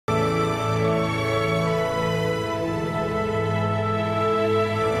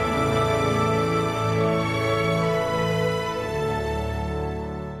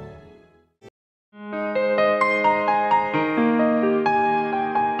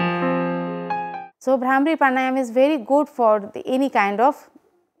So, Bhramari Pranayam is very good for any kind of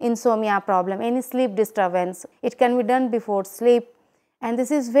insomnia problem, any sleep disturbance. It can be done before sleep, and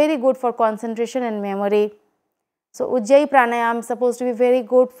this is very good for concentration and memory. So, Ujjayi Pranayam is supposed to be very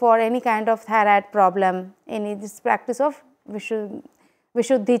good for any kind of thyroid problem, this practice of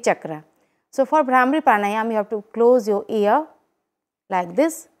Vishuddhi Chakra. So, for Bhramari Pranayam, you have to close your ear like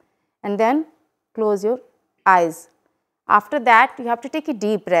this and then close your eyes. After that, you have to take a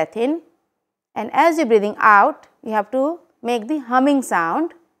deep breath in, and as you are breathing out, you have to make the humming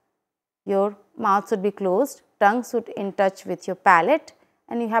sound. Your mouth should be closed, tongue should in touch with your palate,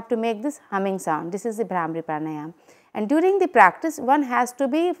 and you have to make this humming sound. This is the Bhramari Pranayam. And during the practice, one has to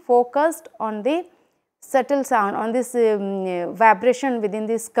be focused on the subtle sound, on this vibration within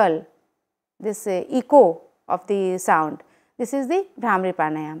the skull, this echo of the sound. This is the Bhramari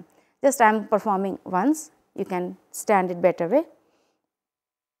Pranayam. Just I am performing once, you can stand it better way.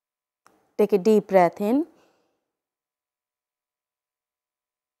 Take a deep breath in.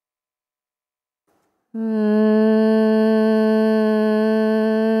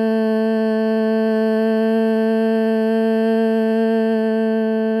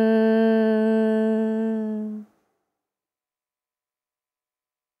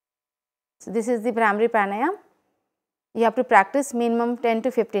 So, this is the Bhramari Pranayam. You have to practice minimum 10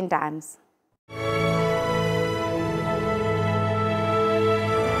 to 15 times.